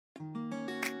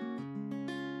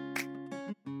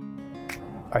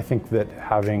I think that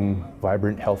having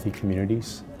vibrant, healthy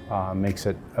communities makes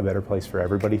it a better place for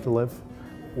everybody to live.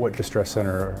 What Distress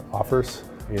Center offers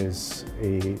is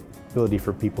an ability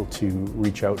for people to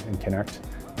reach out and connect.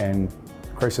 And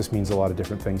crisis means a lot of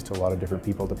different things to a lot of different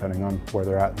people depending on where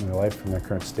they're at in their life and their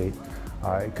current state.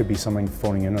 It could be someone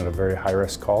phoning in on a very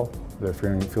high-risk call. They're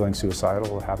feeling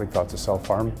suicidal, having thoughts of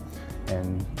self-harm,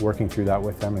 and working through that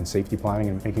with them and safety planning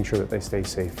and making sure that they stay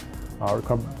safe. Or it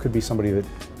could be somebody that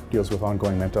deals with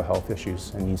ongoing mental health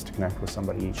issues and needs to connect with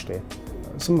somebody each day.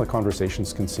 Some of the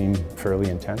conversations can seem fairly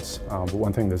intense, but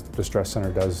one thing the Distress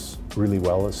Center does really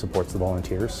well is supports the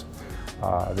volunteers.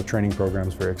 The training program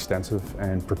is very extensive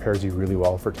and prepares you really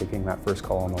well for taking that first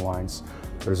call on the lines.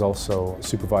 There's also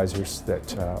supervisors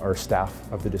that are staff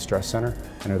of the Distress Center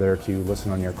and are there to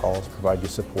listen on your calls, provide you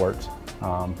support,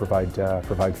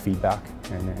 provide feedback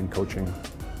and coaching.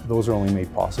 Those are only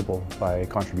made possible by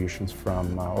contributions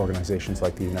from organizations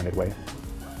like the United Way.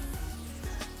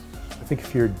 I think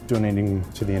if you're donating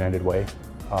to the United Way,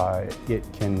 it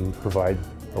can provide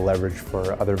the leverage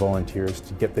for other volunteers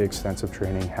to get the extensive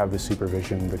training, have the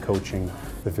supervision, the coaching,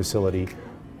 the facility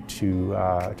to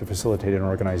facilitate an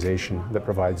organization that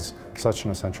provides such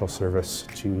an essential service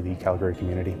to the Calgary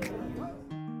community.